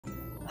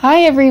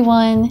Hi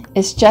everyone,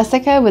 it's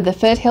Jessica with the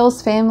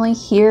Foothills family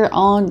here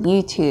on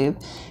YouTube.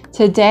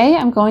 Today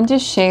I'm going to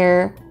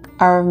share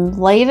our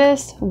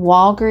latest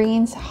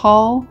Walgreens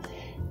haul.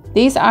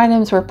 These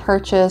items were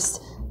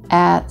purchased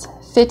at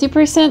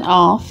 50%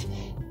 off.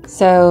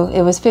 So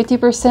it was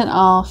 50%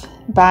 off,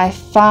 buy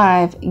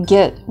 5,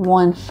 get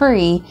 1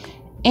 free,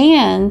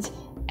 and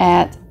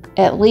at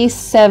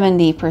least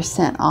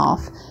 70%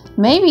 off.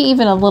 Maybe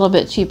even a little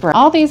bit cheaper.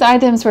 All these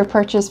items were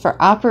purchased for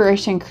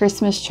Operation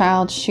Christmas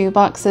Child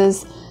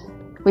Shoeboxes.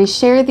 We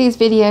share these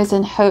videos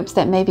in hopes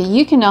that maybe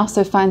you can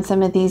also find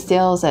some of these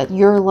deals at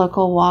your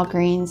local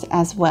Walgreens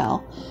as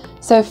well.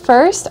 So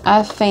first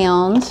I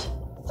found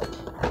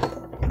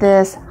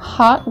this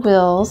Hot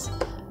Wheels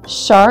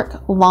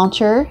shark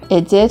launcher.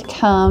 It did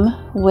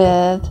come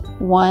with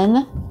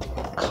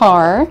 1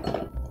 car.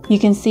 You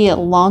can see it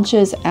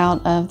launches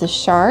out of the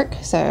shark,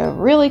 so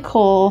really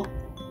cool.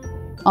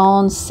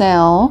 On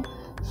sale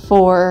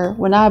for,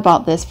 when I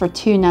bought this, for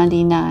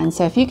 $2.99.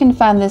 So if you can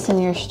find this in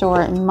your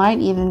store, it might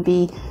even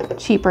be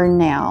cheaper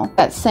now.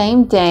 That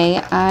same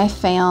day I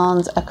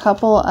found a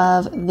couple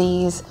of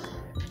these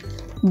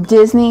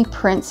Disney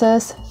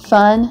Princess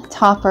Fun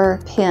Topper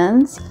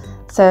pins.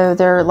 So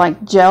they're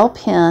like gel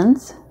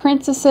pins.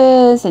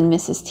 Princesses and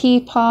Mrs.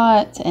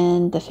 Teapot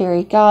and the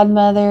Fairy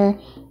Godmother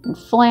and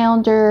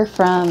Flounder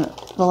from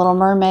The Little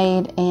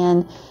Mermaid,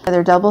 and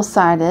they're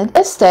double-sided.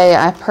 This day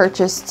I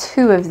purchased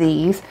 2 of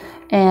these,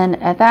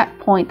 and at that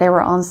point they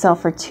were on sale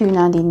for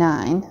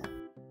 $2.99.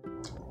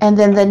 And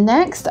then the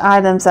next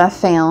items I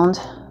found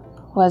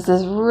was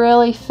this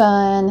really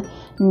fun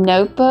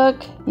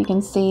notebook. You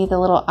can see the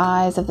little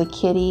eyes of the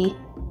kitty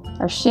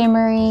are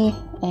shimmery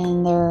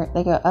and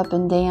they go up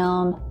and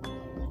down,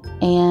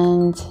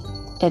 and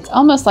it's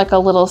almost like a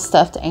little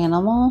stuffed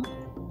animal.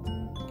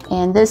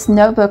 And this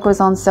notebook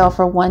was on sale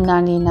for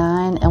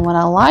 $1.99. And what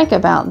I like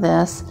about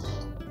this,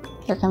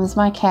 here comes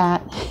my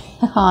cat,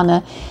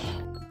 Hannah.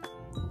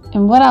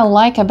 And what I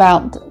like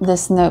about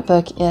this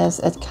notebook is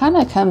it kind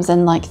of comes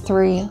in like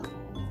 3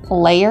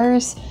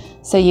 layers.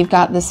 So you've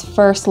got this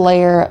first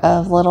layer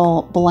of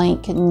little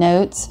blank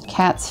notes,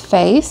 cat's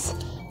face.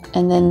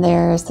 And then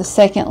there's the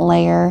second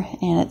layer,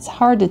 and it's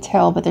hard to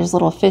tell, but there's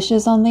little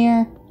fishes on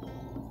there.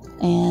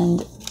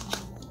 And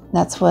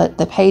that's what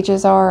the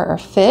pages are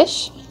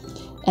fish.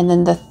 And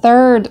then the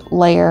third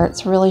layer,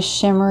 it's really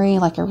shimmery,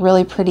 like a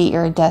really pretty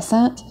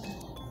iridescent.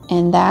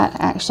 And that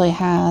actually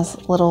has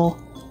little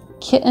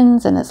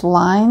kittens and it's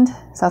lined.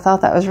 So I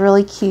thought that was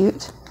really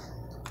cute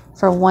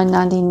for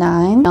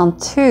 $1.99.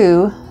 Found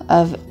 2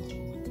 of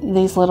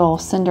these little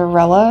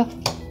Cinderella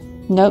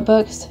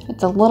notebooks.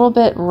 It's a little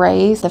bit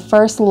raised. The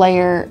first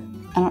layer,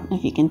 I don't know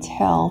if you can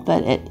tell,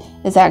 but it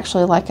is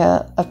actually like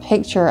a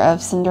picture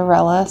of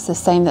Cinderella. It's the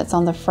same that's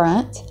on the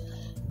front.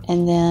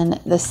 And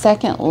then the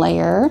second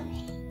layer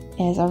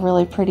is a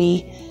really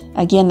pretty,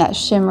 again, that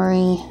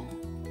shimmery,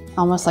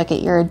 almost like an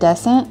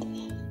iridescent,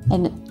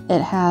 and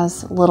it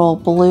has little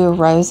blue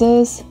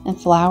roses and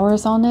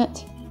flowers on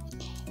it.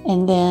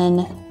 And then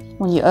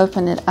when you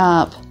open it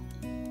up,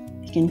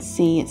 you can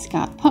see it's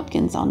got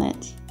pumpkins on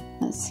it.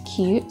 That's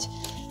cute.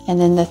 And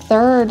then the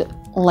third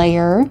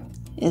layer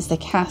is the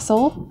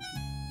castle,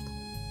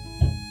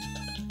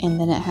 and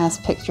then it has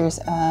pictures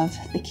of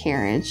the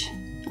carriage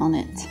on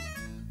it.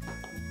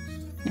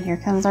 And here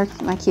comes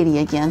my kitty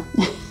again.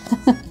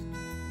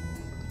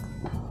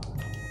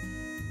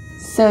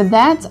 So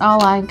that's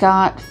all I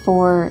got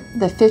for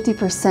the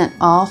 50%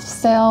 off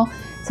sale.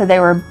 So they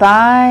were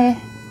buy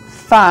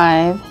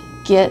 5,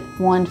 get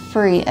 1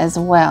 free as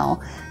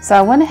well. So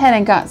I went ahead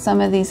and got some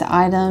of these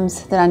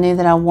items that I knew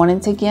that I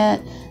wanted to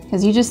get,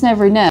 because you just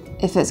never know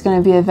if it's going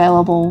to be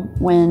available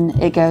when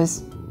it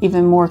goes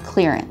even more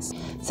clearance.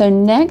 So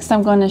next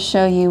I'm going to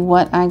show you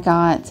what I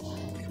got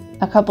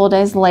a couple of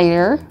days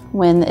later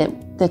when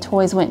the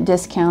toys went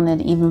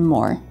discounted even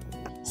more.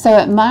 So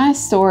at my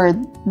store,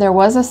 there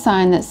was a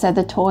sign that said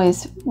the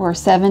toys were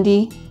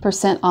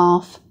 70%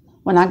 off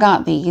when I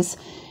got these.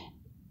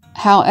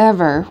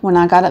 However, when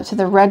I got up to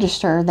the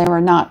register, they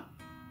were not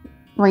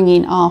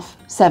ringing off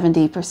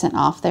 70%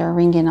 off. They were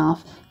ringing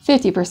off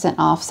 50%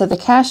 off. So the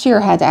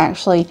cashier had to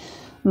actually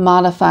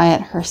modify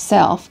it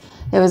herself.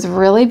 It was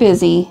really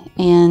busy,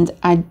 and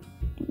I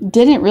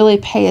didn't really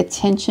pay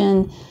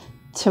attention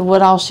to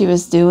what all she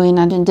was doing.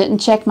 I didn't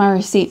check my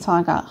receipt till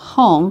I got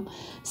home.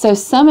 So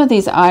some of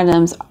these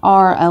items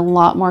are a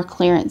lot more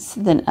clearance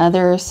than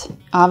others.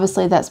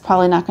 Obviously, that's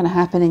probably not going to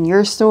happen in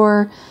your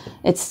store.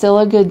 It's still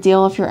a good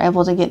deal if you're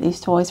able to get these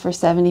toys for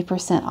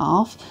 70%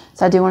 off.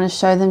 So I do want to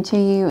show them to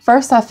you.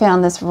 First, I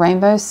found this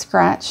rainbow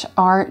scratch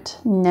art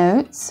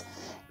notes,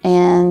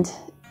 and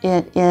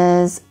it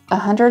is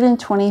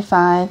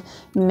 125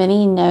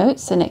 mini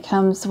notes, and it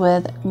comes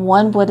with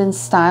 1 wooden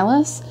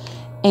stylus,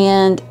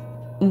 and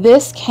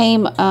this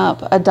came up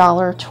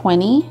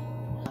 $1.20.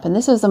 And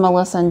this was a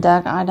Melissa and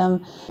Doug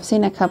item. I've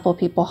seen a couple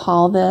people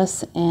haul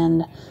this,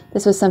 and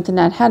this was something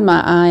I'd had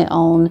my eye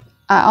on.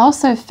 I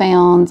also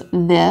found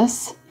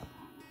this.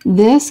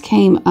 This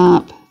came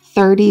up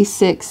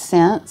 36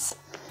 cents,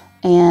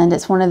 and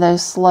it's one of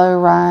those slow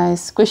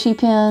rise squishy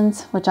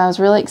pins, which I was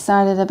really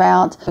excited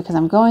about because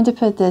I'm going to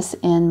put this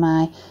in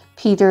my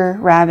Peter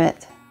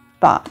Rabbit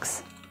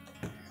box.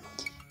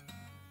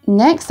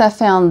 Next, I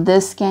found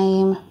this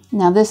game.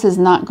 Now this is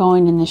not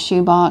going in the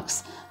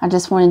shoebox. I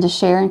just wanted to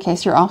share in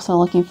case you're also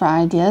looking for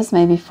ideas,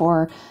 maybe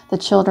for the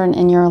children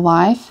in your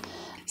life.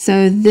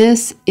 So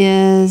this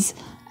is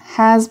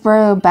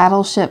Hasbro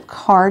Battleship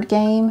card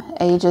game,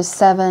 ages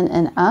 7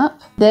 and up.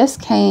 This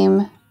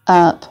came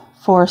up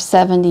for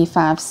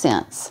 75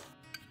 cents.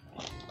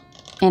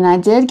 And I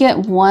did get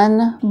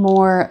one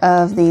more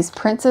of these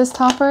princess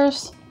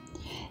toppers,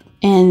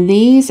 and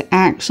these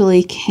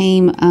actually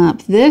came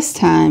up this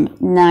time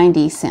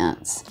 90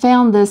 cents.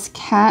 Found this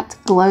cat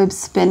globe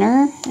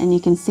spinner, and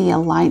you can see it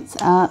lights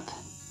up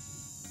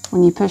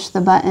when you push the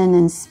button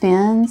and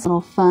spins.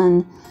 Little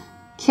fun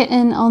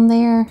kitten on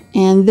there,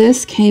 and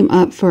this came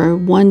up for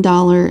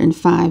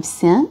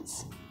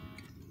 $1.05.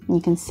 You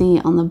can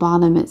see on the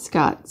bottom it's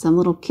got some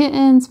little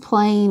kittens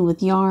playing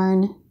with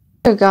yarn.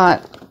 I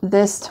got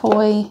this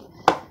toy.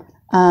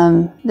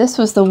 This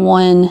was the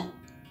one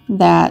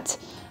that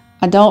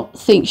I don't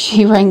think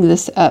she rang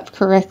this up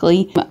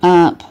correctly,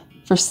 up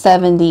for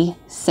 70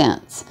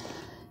 cents.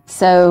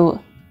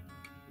 So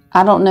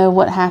I don't know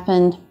what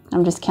happened.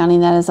 I'm just counting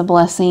that as a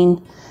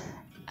blessing.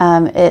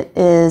 It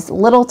is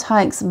Little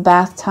Tyke's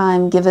Bath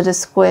Time Give It a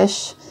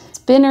Squish.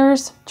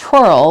 Spinners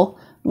twirl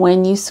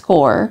when you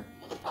score.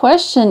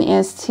 Question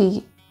is,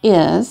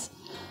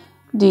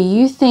 do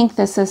you think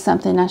this is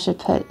something I should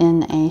put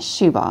in a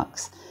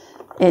shoebox?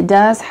 It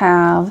does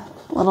have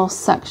little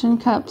suction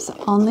cups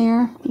on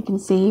there. You can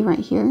see right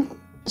here. I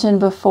mentioned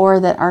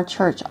before that our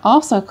church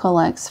also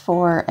collects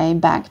for a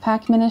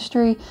backpack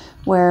ministry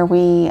where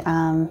we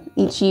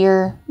each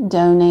year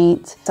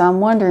donate. So I'm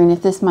wondering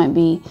if this might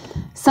be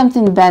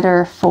something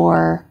better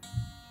for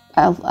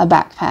a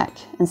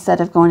backpack instead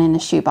of going in a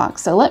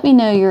shoebox. So let me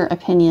know your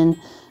opinion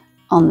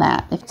on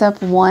that. I picked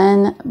up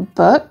one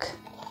book.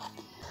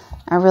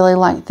 I really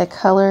like the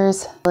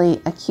colors. Really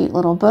a cute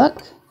little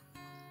book.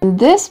 And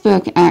this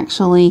book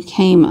actually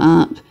came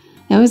up.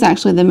 It was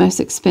actually the most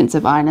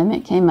expensive item.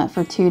 It came up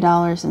for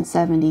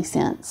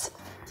 $2.70.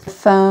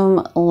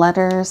 Foam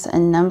letters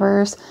and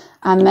numbers.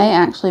 I may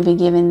actually be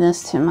giving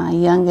this to my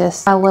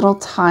youngest. My Little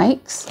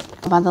Tykes.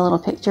 By the little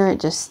picture, it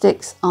just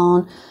sticks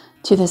on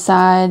to the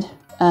side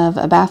of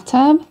a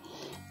bathtub.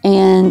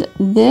 And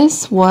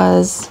this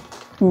was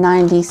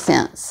 90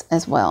 cents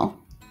as well.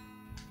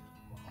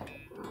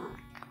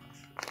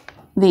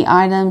 The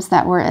items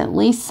that were at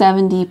least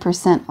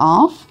 70%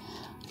 off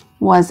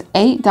was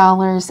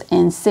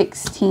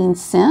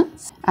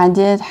 $8.16. I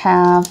did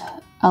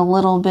have a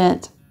little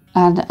bit,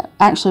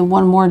 actually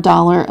one more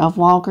dollar of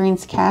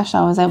Walgreens cash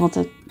I was able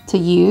to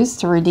use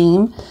to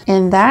redeem.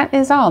 And that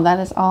is all. That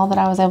is all that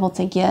I was able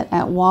to get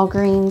at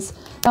Walgreens.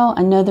 So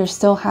I know they're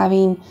still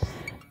having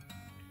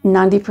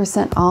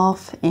 90%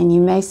 off, and you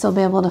may still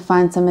be able to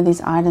find some of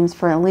these items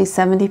for at least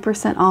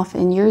 70% off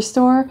in your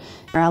store.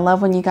 I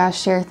love when you guys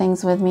share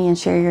things with me and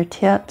share your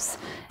tips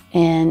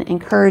and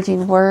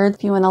encouraging words.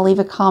 If you want to leave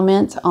a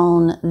comment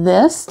on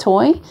this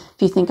toy,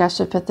 if you think I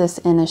should put this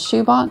in a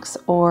shoebox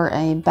or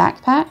a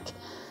backpack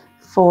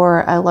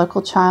for a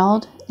local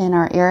child in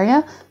our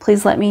area,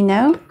 please let me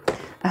know.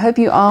 I hope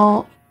you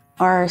all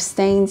are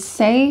staying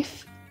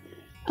safe.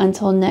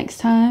 Until next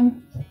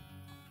time,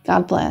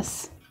 God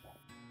bless.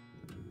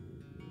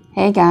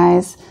 Hey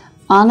guys,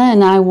 Anna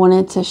and I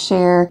wanted to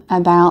share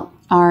about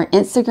our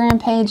Instagram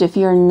page. If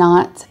you're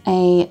not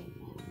a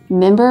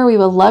member, we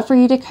would love for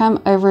you to come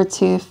over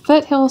to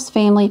Foothills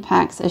Family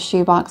Packs a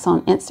Shoebox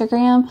on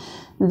Instagram.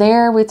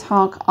 There we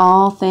talk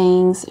all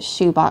things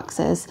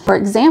shoeboxes. For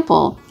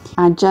example,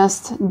 I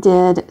just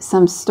did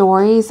some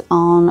stories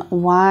on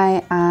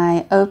why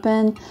I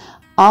open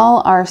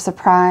all our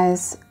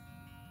surprise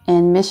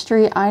and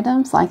mystery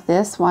items like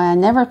this, why I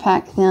never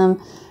pack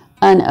them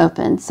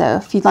unopened. So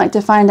if you'd like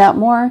to find out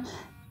more,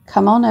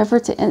 come on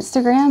over to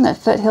Instagram at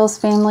Foothills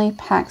Family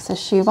Packs a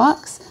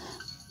Shoebox.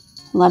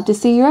 Love to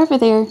see you over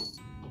there.